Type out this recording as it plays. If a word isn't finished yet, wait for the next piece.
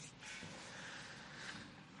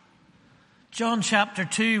John chapter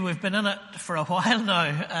 2, we've been in it for a while now,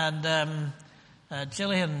 and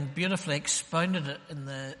Gillian beautifully expounded it in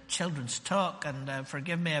the children's talk, and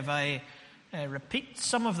forgive me if I repeat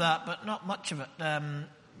some of that, but not much of it.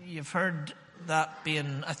 You've heard that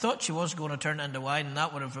being, I thought she was going to turn it into wine, and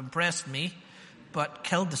that would have impressed me, but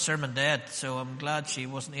killed the sermon dead, so I'm glad she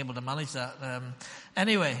wasn't able to manage that.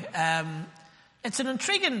 Anyway, it's an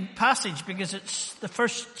intriguing passage because it's the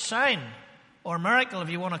first sign, or miracle, if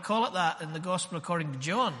you want to call it that, in the Gospel according to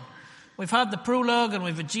John. We've had the prologue, and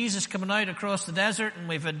we've had Jesus coming out across the desert, and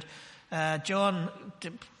we've had John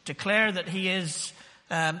declare that he is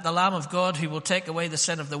the Lamb of God who will take away the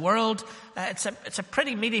sin of the world. It's a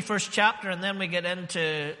pretty meaty first chapter, and then we get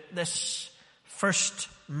into this first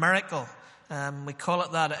miracle. We call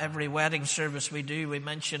it that at every wedding service we do. We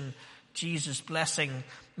mention Jesus blessing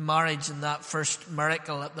marriage in that first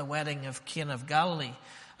miracle at the wedding of Cana of Galilee.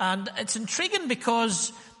 And it's intriguing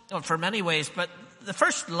because, well, for many ways, but the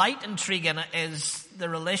first light intrigue in it is the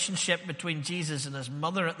relationship between Jesus and his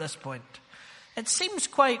mother at this point. It seems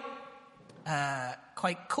quite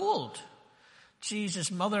cold. Jesus'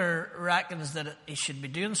 mother reckons that he should be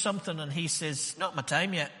doing something, and he says, "Not my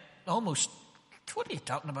time yet." Almost, what are you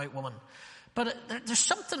talking about, woman? But there's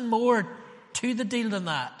something more to the deal than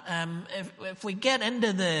that. If we get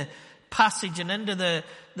into the passage and into the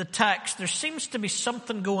text, there seems to be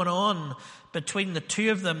something going on between the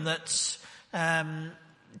two of them that's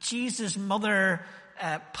Jesus' mother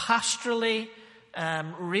pastorally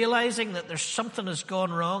realizing that there's something has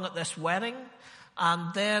gone wrong at this wedding,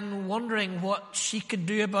 and then wondering what she could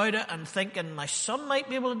do about it, and thinking my son might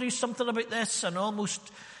be able to do something about this, and almost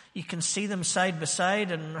you can see them side by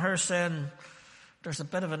side, and her saying, "There's a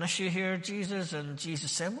bit of an issue here, Jesus," and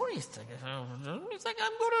Jesus saying, "What are you thinking? You think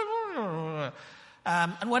I'm going to..."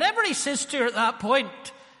 And whatever he says to her at that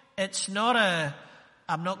point, it's not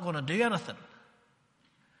 "I'm not going to do anything,"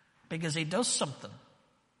 because he does something.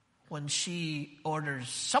 When she orders,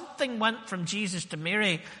 something went from Jesus to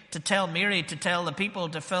Mary to tell the people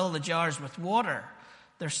to fill the jars with water.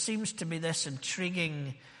 There seems to be this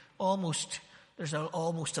intriguing, there's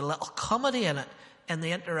almost a little comedy in it, in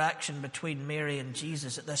the interaction between Mary and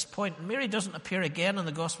Jesus at this point. And Mary doesn't appear again in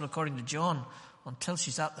the Gospel according to John until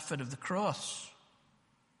she's at the foot of the cross.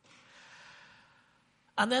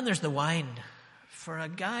 And then there's the wine. For a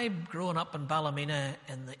guy growing up in Ballymena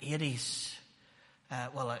in the 80s,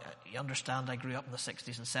 you understand I grew up in the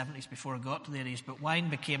 60s and 70s before I got to the 80s, but wine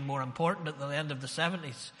became more important at the end of the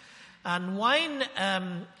 70s. And wine,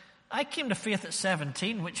 I came to faith at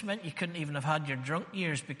 17, which meant you couldn't even have had your drunk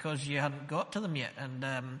years because you hadn't got to them yet. And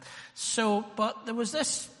but there was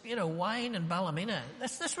this, wine in Ballymena.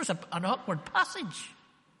 This was an awkward passage.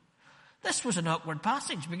 This was an awkward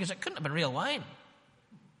passage because it couldn't have been real wine.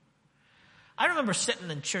 I remember sitting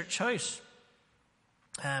in Church House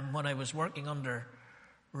when I was working under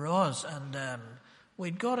Roz, and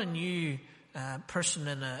we'd got a new person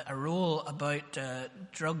in a role about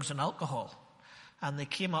drugs and alcohol. And they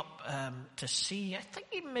came up to see, I think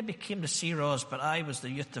he maybe came to see Roz, but I was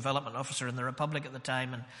the youth development officer in the Republic at the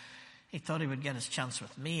time, and he thought he would get his chance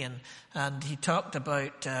with me. And he talked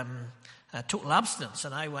about total abstinence,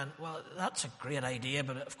 and I went, "Well, that's a great idea,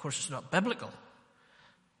 but of course it's not biblical."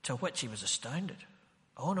 To which he was astounded.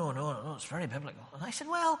 "Oh, no, it's very biblical." And I said,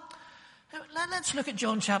 "Well, let's look at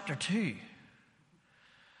John chapter 2.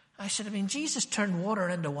 I said, Jesus turned water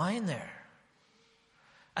into wine there.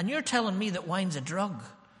 And you're telling me that wine's a drug,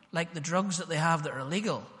 like the drugs that they have that are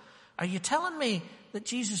illegal. Are you telling me that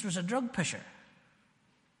Jesus was a drug pusher?"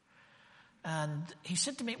 And he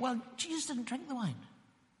said to me, "Well, Jesus didn't drink the wine.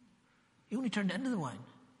 He only turned it into the wine."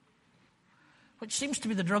 Which seems to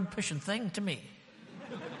be the drug pushing thing to me.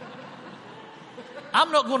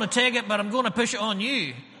 I'm not going to take it, but I'm going to push it on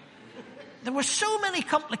you. There were so many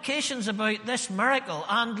complications about this miracle,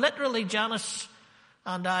 and literally Janice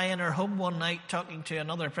and I in our home one night talking to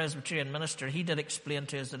another Presbyterian minister, he did explain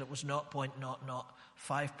to us that it was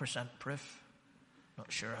 0.005% proof. Not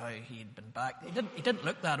sure how he'd been back. He didn't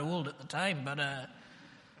look that old at the time, but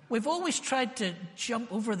we've always tried to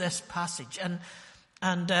jump over this passage, and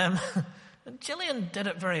Gillian did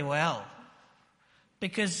it very well.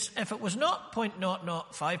 Because if it was not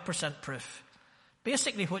 0.005% proof,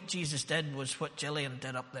 basically what Jesus did was what Gillian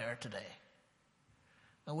did up there today.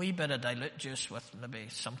 A wee bit of dilute juice with maybe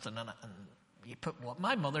something in it, and you put what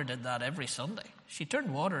my mother did that every Sunday. She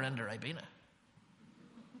turned water into Ribena.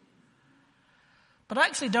 But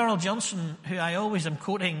actually Darrell Johnson, who I always am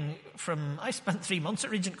quoting from, I spent 3 months at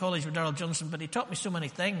Regent College with Darrell Johnson, but he taught me so many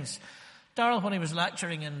things. Darrell, when he was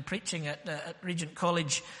lecturing and preaching at Regent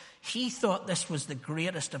College, he thought this was the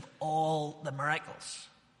greatest of all the miracles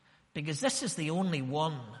because this is the only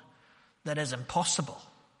one that is impossible.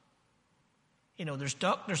 You know, there's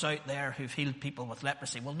doctors out there who've healed people with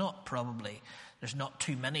leprosy. Well, not probably. There's not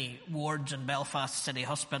too many wards in Belfast City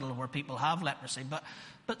Hospital where people have leprosy.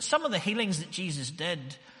 But some of the healings that Jesus did,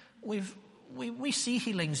 we see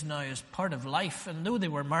healings now as part of life. And though they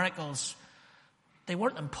were miracles, they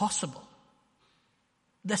weren't impossible.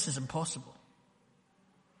 This is impossible.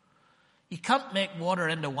 You can't make water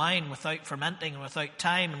into wine without fermenting and without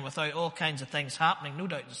time and without all kinds of things happening. No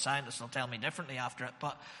doubt the scientists will tell me differently after it,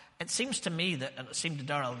 but it seems to me that, and it seemed to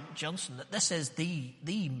Darrell Johnson, that this is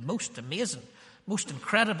the most amazing, most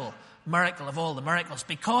incredible miracle of all the miracles,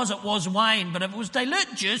 because it was wine. But if it was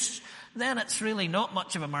dilute juice, then it's really not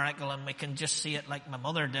much of a miracle, and we can just see it like my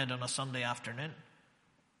mother did on a Sunday afternoon.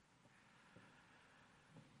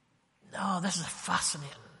 No, this is a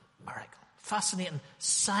fascinating miracle. Fascinating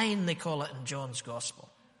sign, they call it in John's Gospel.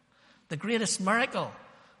 The greatest miracle,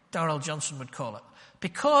 Darrell Johnson would call it.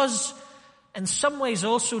 Because in some ways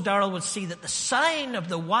also Darrell would see that the sign of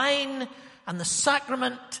the wine and the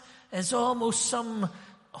sacrament is almost some,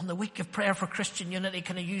 on the week of prayer for Christian unity,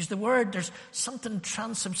 can I use the word? There's something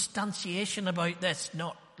transubstantiation about this,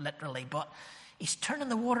 not literally, but he's turning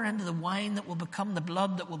the water into the wine that will become the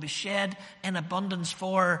blood that will be shed in abundance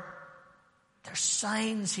for. There's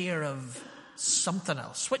signs here of something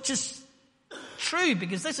else, which is true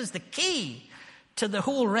because this is the key to the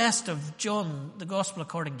whole rest of John, the Gospel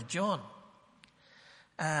according to John.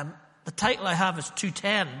 The title I have is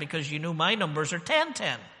 2:10 because you know my numbers are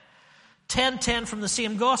 10:10. 10:10 from the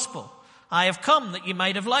same Gospel. I have come that you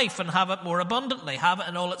might have life and have it more abundantly, have it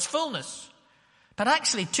in all its fullness. But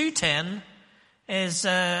actually 2:10 is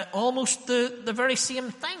almost the very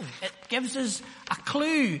same thing. It gives us a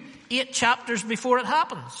clue 8 chapters before it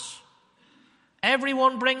happens.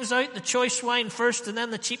 Everyone brings out the choice wine first and then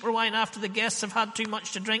the cheaper wine after the guests have had too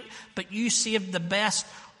much to drink, but you saved the best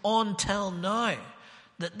until now.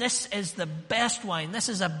 That this is the best wine. This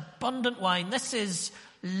is abundant wine. This is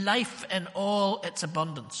life in all its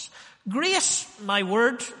abundance. Grace, my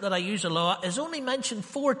word that I use a lot, is only mentioned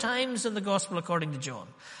 4 times in the Gospel according to John.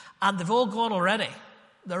 And they've all gone already.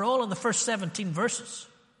 They're all in the first 17 verses.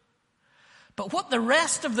 But what the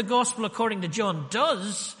rest of the Gospel according to John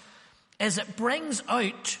does is it brings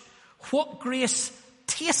out what grace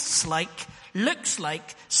tastes like, looks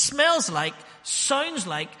like, smells like, sounds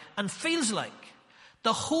like, and feels like.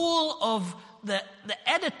 The whole of the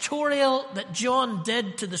editorial that John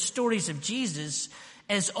did to the stories of Jesus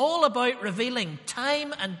is all about revealing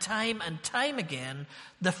time and time and time again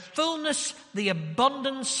the fullness, the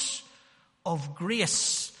abundance of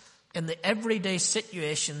grace in the everyday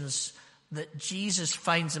situations that Jesus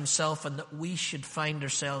finds himself and that we should find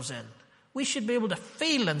ourselves in. We should be able to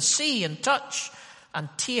feel and see and touch and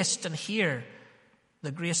taste and hear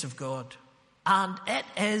the grace of God. And it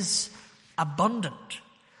is abundant.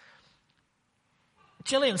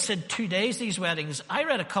 Gillian said 2 days, these weddings. I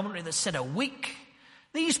read a commentary that said a week.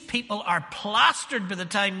 These people are plastered by the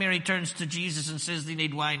time Mary turns to Jesus and says they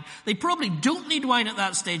need wine. They probably don't need wine at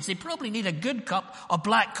that stage. They probably need a good cup of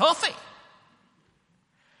black coffee.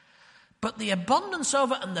 But the abundance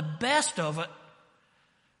of it and the best of it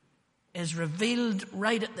is revealed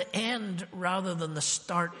right at the end rather than the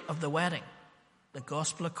start of the wedding. The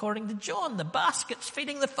Gospel according to John, the baskets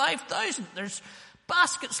feeding the 5,000. There's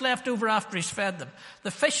baskets left over after he's fed them.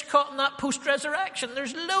 The fish caught in that post-resurrection.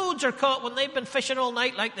 There's loads are caught when they've been fishing all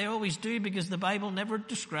night like they always do because the Bible never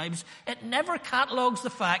describes, it never catalogues the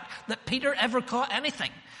fact that Peter ever caught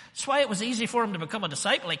anything. That's why it was easy for him to become a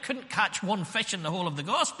disciple. He couldn't catch one fish in the whole of the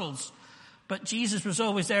Gospels. But Jesus was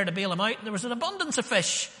always there to bail him out, and there was an abundance of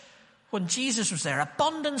fish when Jesus was there.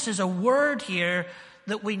 Abundance is a word here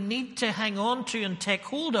that we need to hang on to and take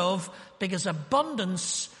hold of, because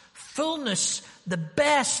abundance, fullness, the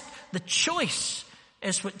best, the choice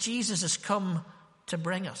is what Jesus has come to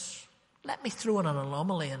bring us. Let me throw in an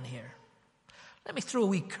anomaly in here. Let me throw a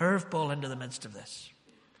wee curveball into the midst of this.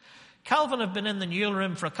 Calvin have been in the Newell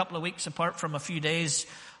room for a couple of weeks apart from a few days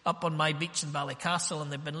up on my beach in Ballycastle,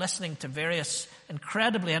 and they've been listening to various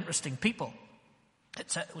incredibly interesting people.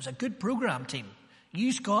 It was a good program, team.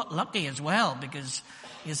 You got lucky as well, because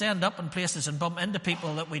you end up in places and bump into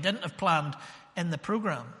people that we didn't have planned in the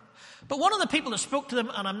program. But one of the people that spoke to them,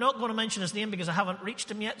 and I'm not going to mention his name because I haven't reached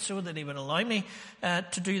him yet so that he would allow me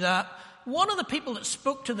to do that. One of the people that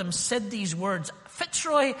spoke to them said these words,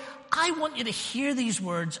 Fitzroy, I want you to hear these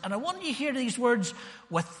words, and I want you to hear these words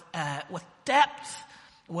with depth,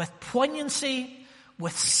 with poignancy,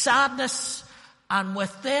 with sadness, and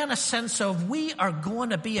with then a sense of we are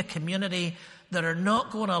going to be a community that are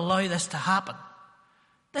not going to allow this to happen.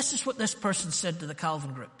 This is what this person said to the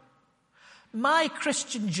Calvin group. My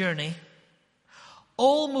Christian journey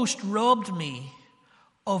almost robbed me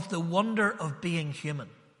of the wonder of being human.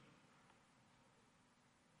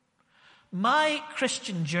 My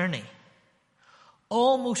Christian journey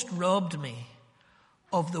almost robbed me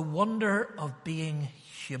of the wonder of being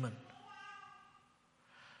human.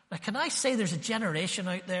 Now, can I say there's a generation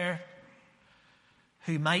out there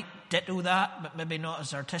who might ditto that, but maybe not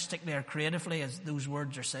as artistically or creatively as those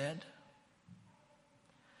words are said?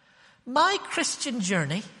 My Christian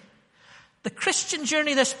journey, the Christian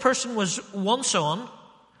journey this person was once on,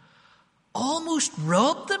 almost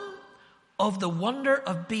robbed them of the wonder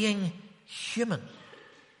of being human.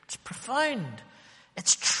 It's profound.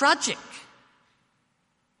 It's tragic.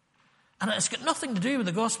 And it's got nothing to do with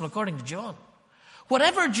the gospel according to John.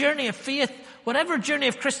 Whatever journey of faith, whatever journey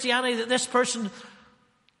of Christianity that this person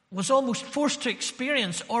was almost forced to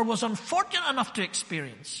experience or was unfortunate enough to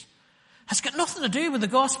experience, has got nothing to do with the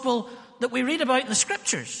gospel that we read about in the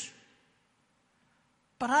scriptures.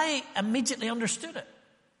 But I immediately understood it,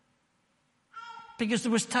 because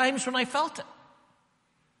there was times when I felt it.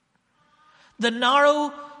 The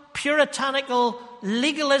narrow, puritanical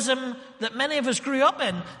legalism that many of us grew up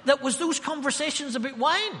in, that was those conversations about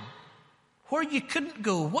wine, where you couldn't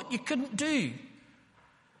go, what you couldn't do,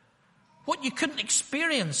 what you couldn't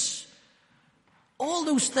experience. All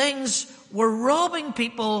those things were robbing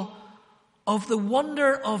people of the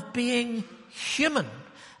wonder of being human.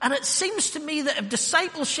 And it seems to me that if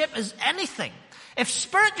discipleship is anything, if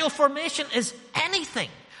spiritual formation is anything,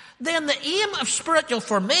 then the aim of spiritual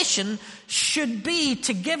formation should be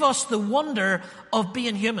to give us the wonder of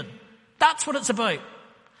being human. That's what it's about.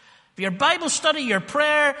 Your Bible study, your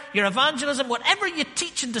prayer, your evangelism, whatever you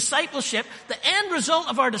teach in discipleship, the end result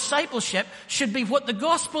of our discipleship should be what the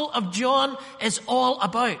Gospel of John is all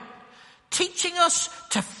about. Teaching us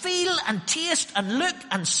to feel and taste and look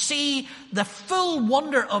and see the full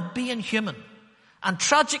wonder of being human. And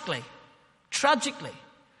tragically,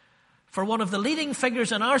 for one of the leading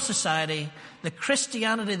figures in our society, the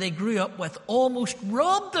Christianity they grew up with almost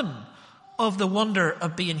robbed them of the wonder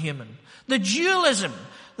of being human. The dualism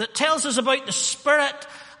that tells us about the spirit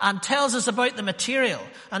and tells us about the material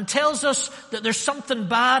and tells us that there's something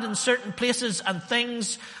bad in certain places and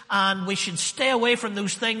things and we should stay away from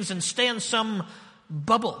those things and stay in some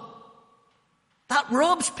bubble. That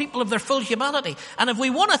robs people of their full humanity. And if we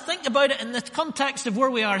want to think about it in the context of where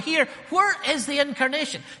we are here, where is the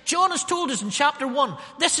incarnation? John has told us in chapter 1,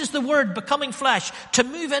 this is the Word becoming flesh, to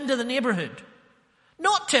move into the neighborhood.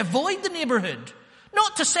 Not to avoid the neighborhood.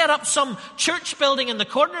 Not to set up some church building in the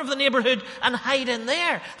corner of the neighborhood and hide in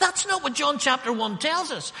there. That's not what John chapter 1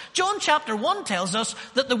 tells us. John chapter 1 tells us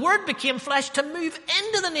that the Word became flesh to move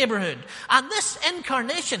into the neighborhood. And this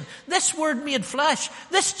incarnation, this Word made flesh,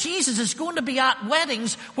 this Jesus is going to be at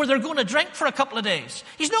weddings where they're going to drink for a couple of days.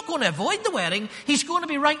 He's not going to avoid the wedding. He's going to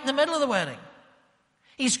be right in the middle of the wedding.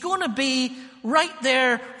 He's going to be right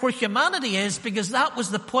there where humanity is, because that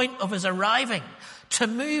was the point of his arriving, to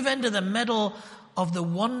move into the middle of the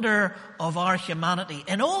wonder of our humanity,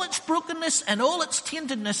 in all its brokenness and all its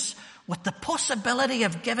taintedness, with the possibility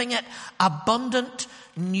of giving it abundant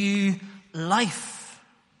new life.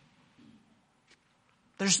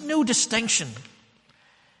 There's no distinction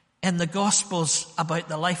in the Gospels about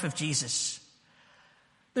the life of Jesus.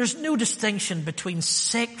 There's no distinction between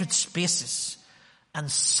sacred spaces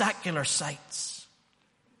and secular sites.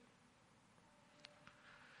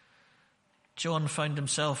 John found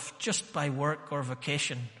himself, just by work or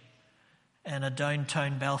vocation, in a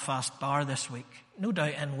downtown Belfast bar this week, no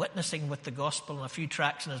doubt in witnessing with the gospel and a few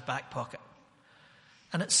tracts in his back pocket.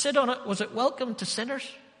 And it said on it, was it welcome to sinners?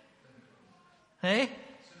 Hey?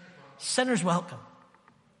 Sinners welcome.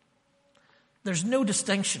 There's no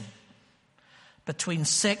distinction between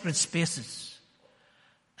sacred spaces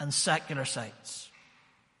and secular sites.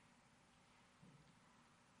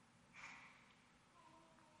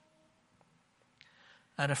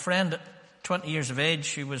 I had a friend at 20 years of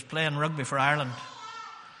age who was playing rugby for Ireland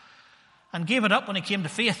and gave it up when he came to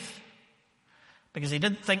faith, because he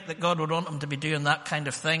didn't think that God would want him to be doing that kind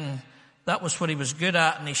of thing. That was what he was good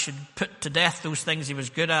at, and he should put to death those things he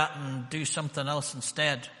was good at and do something else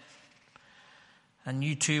instead. And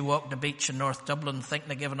you too walked the beach in North Dublin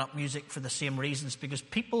thinking of giving up music for the same reasons, because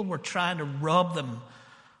people were trying to rob them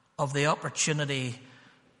of the opportunity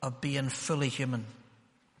of being fully human.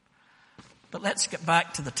 But let's get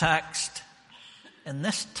back to the text. In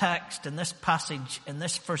this text, in this passage, in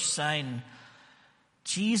this first sign,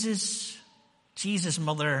 Jesus'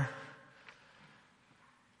 mother,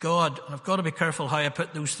 God, and I've got to be careful how I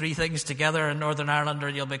put those three things together in Northern Ireland, or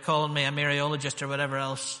you'll be calling me a Mariologist or whatever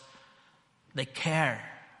else. They care.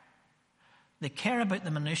 They care about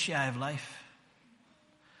the minutiae of life.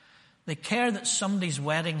 They care that somebody's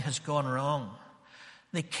wedding has gone wrong.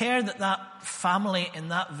 They care that that family in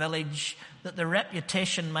that village, that their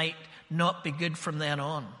reputation might not be good from then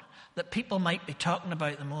on. That people might be talking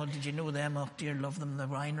about them. Oh, did you know them? Oh, dear, love them. The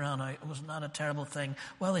wine ran out. Wasn't that a terrible thing?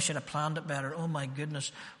 Well, they should have planned it better. Oh, my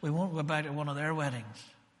goodness. We won't go about at one of their weddings.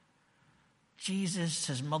 Jesus,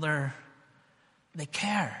 his mother, they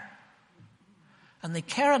care. And they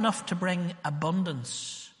care enough to bring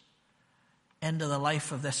abundance into the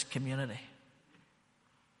life of this community.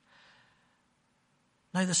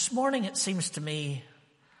 Now, this morning it seems to me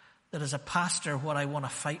that as a pastor, what I want to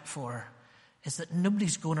fight for is that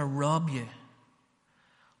nobody's going to rob you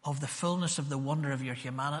of the fullness of the wonder of your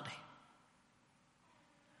humanity.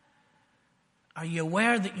 Are you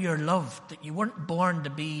aware that you're loved, that you weren't born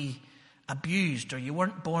to be abused, or you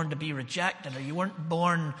weren't born to be rejected, or you weren't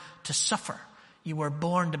born to suffer? You were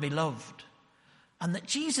born to be loved. And that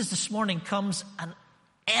Jesus this morning comes, and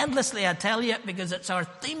endlessly, I tell you, because it's our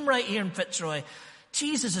theme right here in Fitzroy,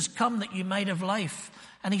 Jesus has come that you might have life.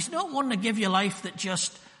 And he's not wanting to give you life that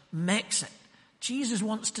just makes it. Jesus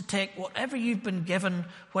wants to take whatever you've been given,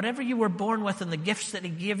 whatever you were born with, and the gifts that he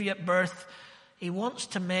gave you at birth, he wants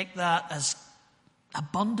to make that as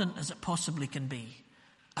abundant as it possibly can be,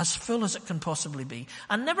 as full as it can possibly be.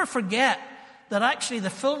 And never forget that actually the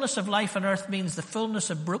fullness of life on earth means the fullness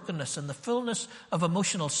of brokenness and the fullness of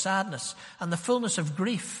emotional sadness and the fullness of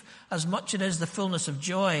grief as much as it is the fullness of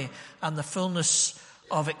joy and the fullness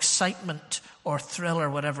of excitement or thrill or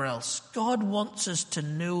whatever else. God wants us to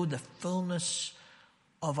know the fullness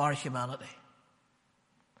of our humanity.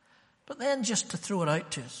 But then just to throw it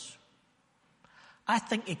out to us, I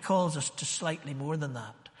think he calls us to slightly more than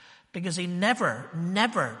that. Because he never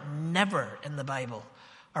in the Bible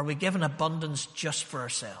are we given abundance just for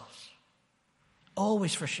ourselves.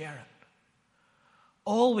 Always for sharing.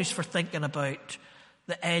 Always for thinking about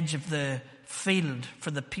the edge of the field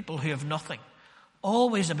for the people who have nothing.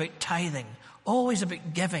 Always about tithing. Always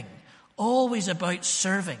about giving. Always about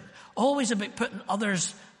serving. Always about putting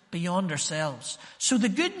others beyond ourselves. So the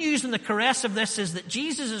good news and the caress of this is that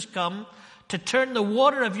Jesus has come to turn the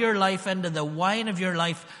water of your life into the wine of your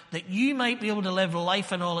life, that you might be able to live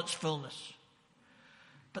life in all its fullness.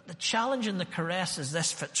 But the challenge and the caress is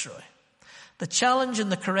this, Fitzroy. The challenge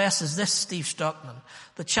and the caress is this, Steve Stockman.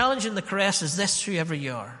 The challenge and the caress is this, whoever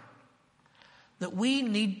you are. That we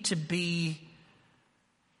need to be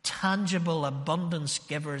tangible abundance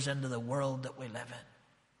givers into the world that we live in.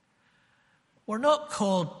 We're not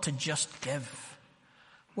called to just give.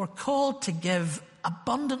 We're called to give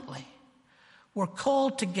abundantly. We're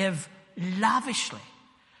called to give lavishly.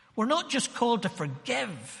 We're not just called to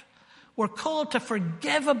forgive. We're called to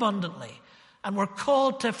forgive abundantly. And we're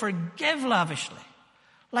called to forgive lavishly.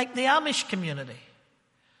 Like the Amish community.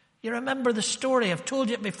 You remember the story. I've told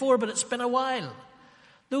you it before, but it's been a while.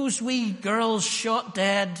 Those wee girls shot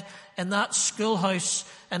dead in that schoolhouse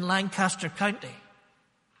in Lancaster County.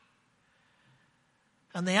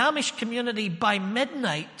 And the Amish community by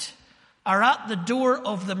midnight are at the door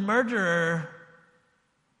of the murderer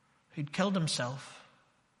who'd killed himself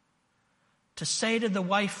to say to the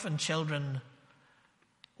wife and children,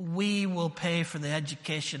 we will pay for the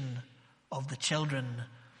education of the children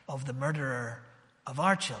of the murderer of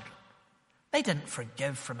our children. They didn't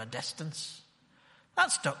forgive from a distance.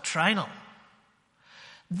 That's doctrinal.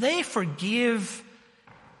 They forgave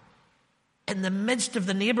in the midst of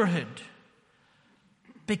the neighborhood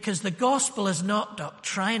because the gospel is not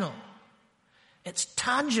doctrinal. It's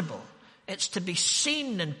tangible. It's to be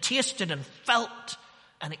seen and tasted and felt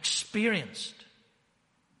and experienced.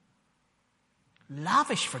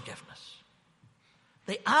 Lavish forgiveness.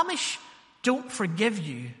 The Amish don't forgive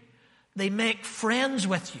you. They make friends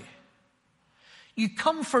with you. You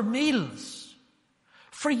come for meals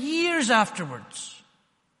for years afterwards.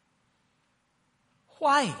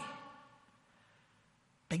 Why?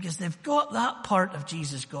 Because they've got that part of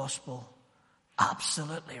Jesus' gospel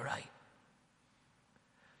absolutely right.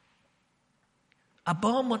 A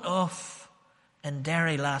bomb went off in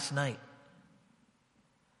Derry last night.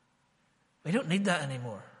 We don't need that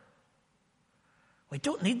anymore. We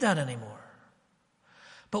don't need that anymore.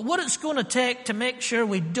 But what it's going to take to make sure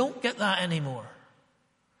we don't get that anymore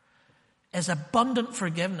is abundant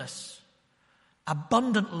forgiveness,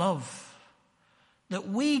 abundant love, that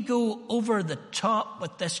we go over the top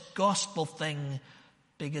with this gospel thing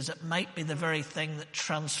because it might be the very thing that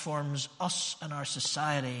transforms us and our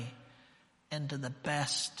society into the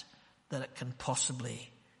best that it can possibly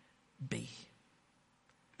be.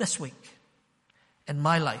 This week, in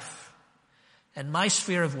my life, in my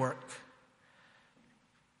sphere of work,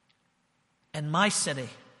 in my city,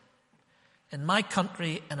 in my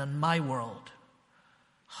country, and in my world,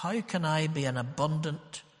 how can I be an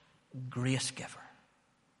abundant grace giver?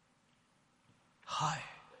 How?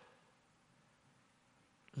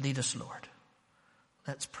 Lead us, Lord.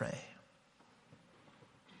 Let's pray.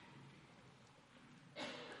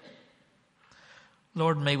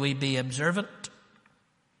 Lord, may we be observant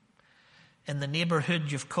in the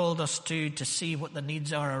neighbourhood you've called us to see what the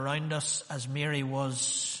needs are around us, as Mary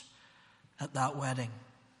was at that wedding.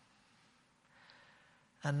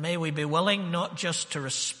 And may we be willing not just to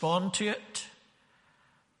respond to it,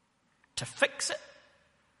 to fix it,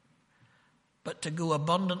 but to go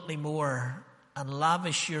abundantly more and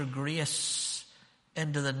lavish your grace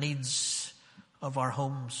into the needs of our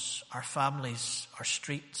homes, our families, our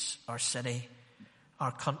streets, our city,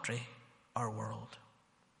 our country, our world.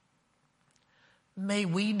 May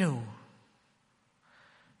we know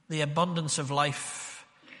the abundance of life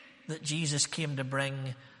that Jesus came to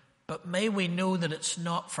bring, but may we know that it's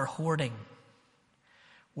not for hoarding.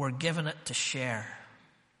 We're given it to share.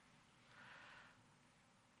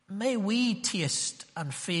 May we taste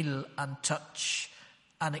and feel and touch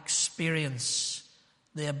and experience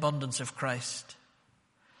the abundance of Christ.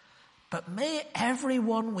 But may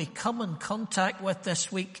everyone we come in contact with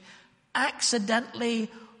this week, accidentally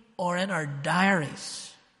or in our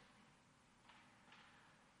diaries,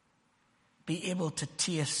 be able to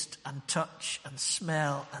taste and touch and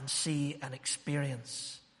smell and see and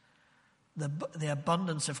experience the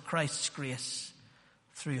abundance of Christ's grace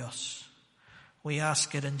through us. We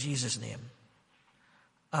ask it in Jesus' name.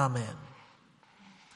 Amen.